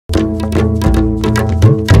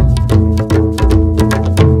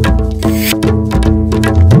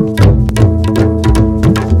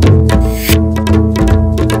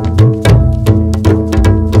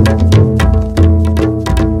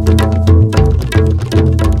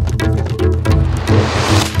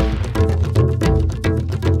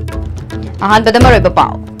अहानबदा मरोइबा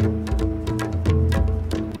पाउ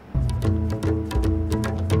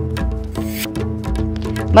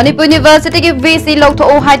मणिपुर यूनिवर्सिटी की VC लौथो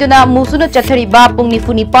हाइदुना मुसुना चथरिबा पुंग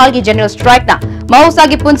निफु निपाल की जनरल स्ट्राइक ना मौसा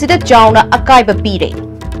की पुंसिदा चाउना अकाइबा पीरे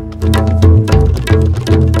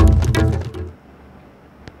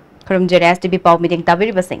खरम जेरेस टीवी पाउ मीटिंग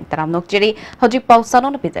ताबिरी बसिंग तराम नोकचेरी हजिक पाउ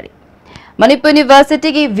सानोन पिजरी मणिपुर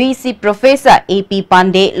यूनिवर्सिटी की VC प्रोफेसर AP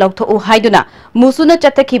पांडे लौथो हाइदुना मुसुना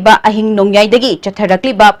चथखिबा अहिंग नोंयाइदगी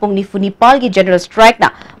चथरक्लिबा पुंग निफु निपाल की जनरल स्ट्राइक ना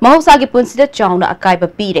मौसा की पुंसिदा चाउना अकाइबा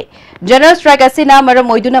पीरे जनरल स्ट्राइक असिना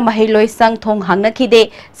मरम ओइदुना महिलोय संग थोंग हांगनखिदे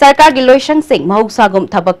सरकार की लोयसंग सिंग मौसागुम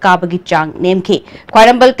थबक काबगी चांग नेमखि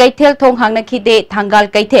ख्वारंबल कैथेल थोंग हांगनखिदे थांगाल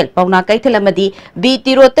कैथेल पौना कैथेल अमदी बी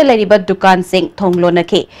तिरोते लरिबा दुकान सिंग थोंग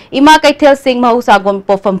लोनखे इमा कैथेल सिंग मौसागुम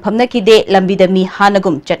पोफम फमनखिदे लंबिदा मी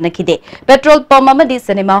हानगुम चटनखिदे पेट्रोल पंप अमदी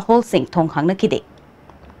सिनेमा हॉल सिंग थोंग हांगनखिदे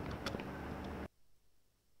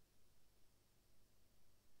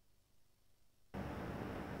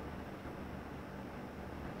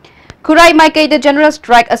खुराई माइकैद जनरल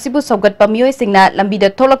स्ट्राइक असिबु सौगतपा मियोय सिंगना लंबिदा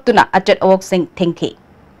थोलक्तुना अचट अवोक सिंग थिंखि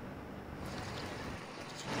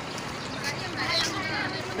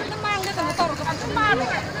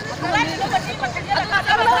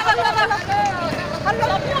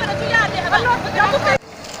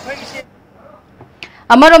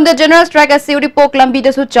अमरोमदा जनरल स्ट्राइक असी उरिपोक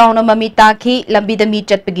लंबिदसु चाउना ममी ताखी लंबिदा मी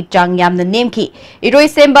चटपगी चांग यामना नेमखि इरोय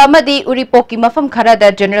सेंबा अमदी उरिपोक की मफम खरादा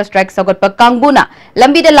जनरल स्ट्राइक सौगतपा कांगबुना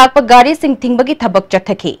लंबिदा लाकपा गाड़ी सिंग थिंगबगी थबक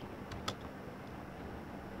चथखि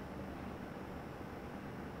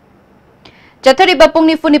चथरिबा पुंग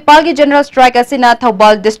निफु निपाल की जनरल स्ट्राइक असिना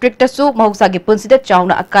थौबाल डिस्ट्रिक्ट तसु मौसा की पुंसिदा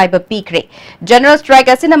चाउना अकाइबा पीखरे जनरल स्ट्राइक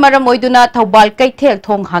असिना मरम ओइदुना थौबाल कैथेल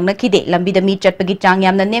थोंग हांगनखिदे लंबिदा मी चटपगी चांग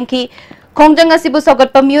यामना नेमखि खोंजंग असिबु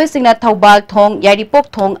सौगतपा मियोय सिंगना थौबाल थोंग यारिपोक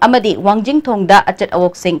थोंग अमदी वांजिंग थोंगदा अचट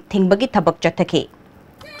अवोक सिंग थिंगबगी थबक चथखि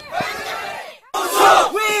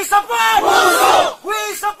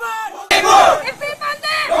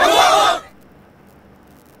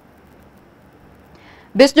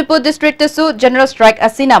बिष्णुपुर डिस्ट्रिक्ट जनरल स्ट्राइक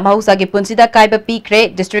असिना मौसा की पुंसिदा काइबा पीखरे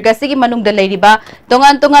डिस्ट्रिक्ट असिगी मनुंगदा लेरिबा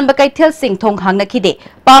तोंगान तोंगान कैथेल सिंग थोंग हांगनखिदे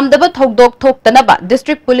पामदबा थौदोक थोक्तनबा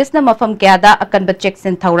डिस्ट्रिक्ट पुलिस ना मफम क्यादा अकनबा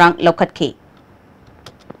चेकसिन थौरांग लौखतखि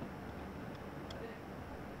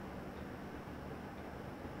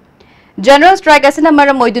जनरल स्ट्राइक असिना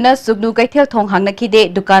मरम ओइदुना सुगनु कैथेल थोंग हांगनखिदे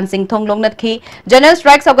दुकान सिंग थोंग लोंगनखि जनरल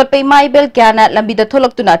स्ट्राइक सौगतपै माइबेल क्याना लंबिदा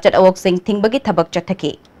थोलक्तुना चट अवोक सिंग थिंगबगी थबक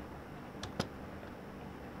चथखि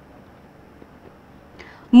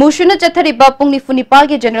मुशुना चथरिबा पुंग निफु निपाल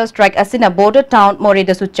की जनरल स्ट्राइक असिना border town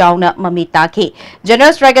मोरेदसु Chowna mummy ताखि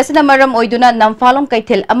general strike असिना मरम ओइदुना नमफालोंग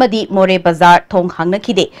कैथेल अमदी मोरे बाजार थोंग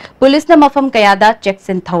हांगनखिदे पुलिस ना मफम कयादा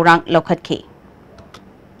चेकसिन थौरांग लौखतखि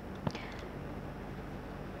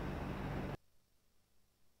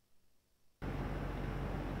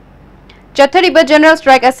चथरिबा जनरल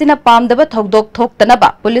स्ट्राइक असिना पामदबा थौदोक थोक्तनबा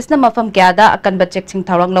पुलिस ना मफम क्यादा अकनबा चेकसिंग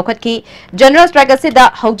थौरांग लौखतखि जनरल स्ट्राइक असिदा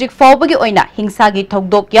हौजिक फाउबगी ओइना हिंसागी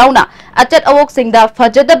थौदोक याउना अचट अवोक सिंगदा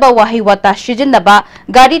फजदबा वाही वाता सिजिनबा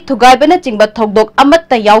गाड़ी थुगाइबना चिंगबा थौदोक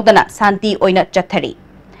अमत्ता याउदना शांति ओइना चथरि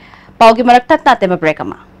पाउगी मरक्ता तातेमा ब्रेक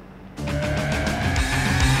अमा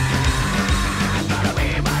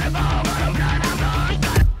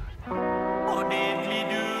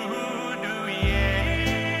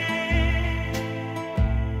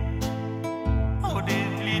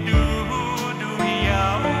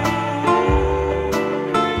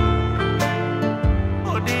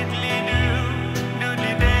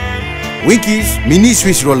Winkies mini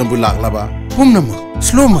Swiss roll and bulak laba. Humnama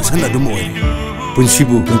slow motion adum oil.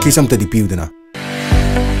 Punsibu winkies am tadi piudana.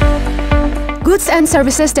 Goods and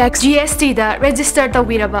Services Tax GST da register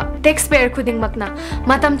tawiraba taxpayer khuding makna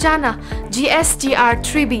matam chana GSTR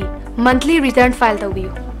 3B monthly return file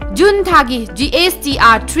tawiyu. June thagi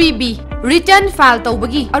GSTR 3B return file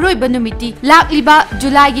tawbagi aroi banumiti lakliba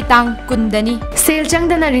July gi tang kundani sale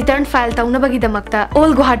changdana return file tawnabagi damakta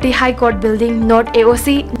All Guwahati High Court Building North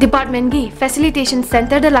AOC Department gi Facilitation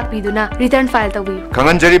Center da lakpiduna return file tawiyu.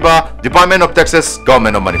 Kanganjariba Department of Taxes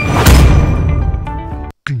Government of Manipur.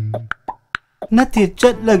 Nati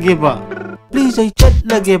chat lagi ba, please ay chat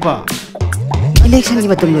lagi ba. Election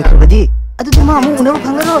gi matum loikrabadi adu tuma amu unaw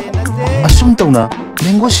phangaro asum tawna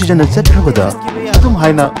mango season chat thrabada adum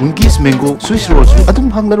haina Winkies mango Swiss rolls adum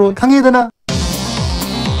phanglaro khangedana.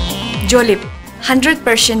 Jolip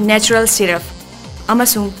 100% natural syrup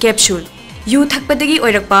amasung capsule yu thakpadagi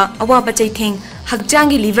oirakpa awaba chaitheng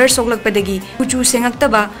hakjangi liver soglakpadagi uchu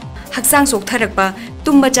sengaktaba Haksang soktarakpa,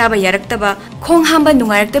 tumba chaba yaraktaba, khong hamba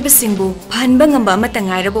nungayraktaba singbu, phanba ngamba amata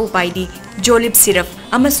ngairaba upaidi, Jolib syrup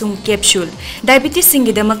amasung capsule. Diabetes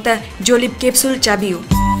singidamakta Jolib capsule chabiu.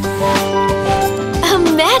 A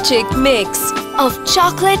magic mix of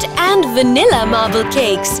chocolate and vanilla marble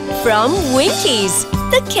cakes from Winkies,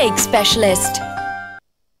 the cake specialist.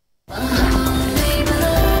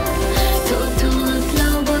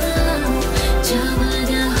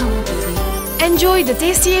 Enjoy the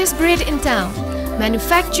tastiest bread in town.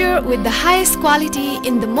 Manufactured with the highest quality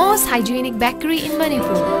in the most hygienic bakery in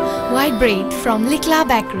Manipur. White bread from Likla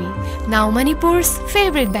Bakery, now Manipur's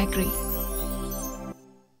favorite bakery.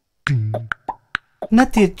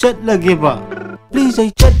 Nati chat lagi ba? Please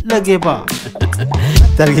ay chat lagi ba?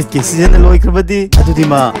 Target ke season na loy krabadi. Adu di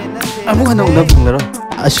ma. Amu hana una panglaro.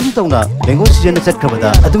 Asum tauna mango season na chat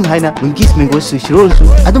krabada. Adum haina Winkies mango swish roll su.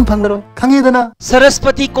 Adum panglaro. Kange dana.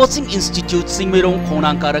 Saraswati Coaching Institute Singmirong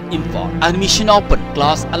Khonangkarak Imphal. Admission open.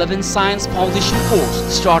 Class 11 Science Foundation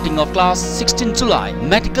course. Starting of class 16 July.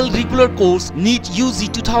 Medical regular course NEET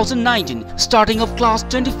UG 2019. Starting of class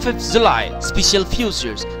 25th July. Special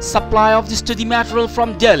futures. Supply of the study material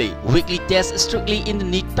from Delhi. Weekly test strictly in the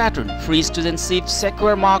NEET pattern. Free studentship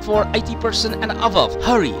secure mark for 80% and above.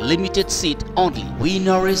 Hurry, limited seat only. We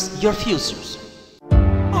nourish your futures.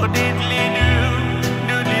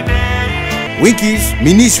 Winkies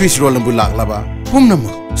mini Swiss roll lambu lak laba.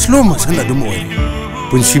 Pumnama slow motion adum oy.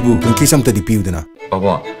 Punsibu Winkies am tadi piu dana.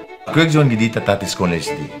 Papa, quick zone gidi tatatis college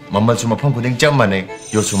di. Mamal suma phang kuding jam mane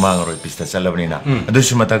yo suma ngaroi pista salabni na. Adu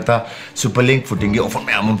suma takta superlink footing gi offer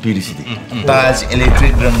me amon piri sidi. Tas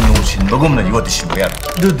electric rang no sin bagum na yoti sin bayar.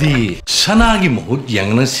 Dudi sanagi mohut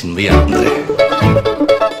yang na sin bayar andre.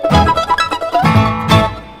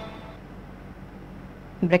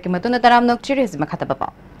 Break matuna taram nok chiris makhata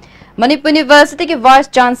bapa. Manipur University ki Vice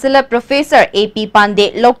Chancellor Professor AP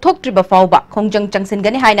Pandey lokthok triba fauba khongjang changsin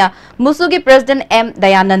gani haina musugi President M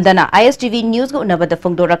Dayanandana ISTV News go unabada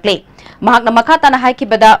phongdorakle mahakna makha na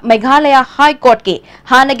haikibada Meghalaya High Court ke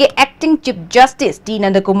hanage Acting Chief Justice T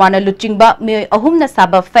Nandakumar na luchingba mioi ahum na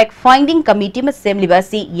saba fact finding committee ma semliba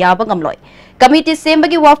si yaba ngamloi committee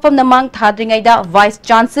sembagi wafam na mang thadringaida Vice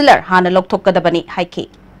Chancellor hana lokthok kadabani haike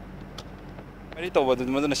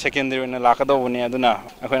secondary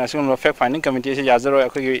fact finding committee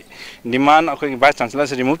demand Vice Chancellor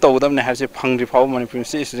remove Manipur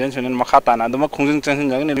students Makhatana,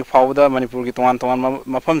 Manipur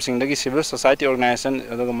Mafam Sing, civil society organization,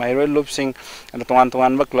 Mahiro Loop Sing, and the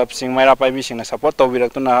Tuan Club Sing, Myra Pai Sing, support of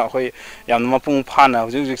Viratuna, Yamapung Pana,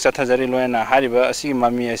 Satazari Loena, Hariba, see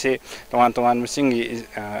Mami, I say, Tuan Singi,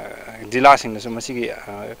 Dilasing, the Masigi,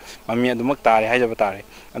 Mami, the Muktari, Hajabatari.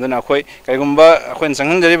 And then when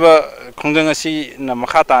Sanghang Jariba Konganasi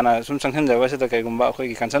Namakata, some Sanghang was the Kagumba,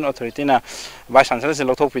 concerned authority na Vice Chancellor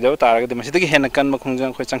Lotok without the Masiki Henakan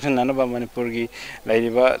Makungan, Sanction Nanaba Manipurgi,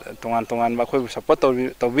 Ladiba, Tongan, Baku support of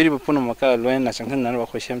Viri Punamaka, Luan, Sanction Nanaba,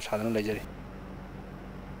 Hisham Southern Legere.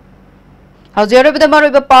 How's your the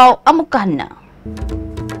Mariba Pau Amukana?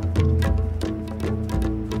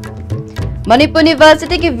 Manipur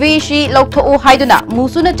University ki Vishi Lokto Haiduna,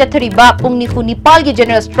 Musuna Chathariba, Pungnifu Nipal ki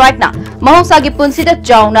General Strike na, Mahosagi Punsida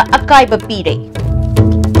Jauna, Akaiba Pire.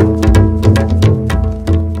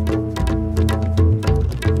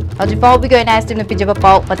 Haji Pau Bigo and Astim Pijaba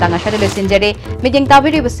Pau, Patanga Shadal Sinjare, Meeting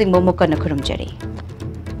Tabiri was Singmo Mukana Kurumjari.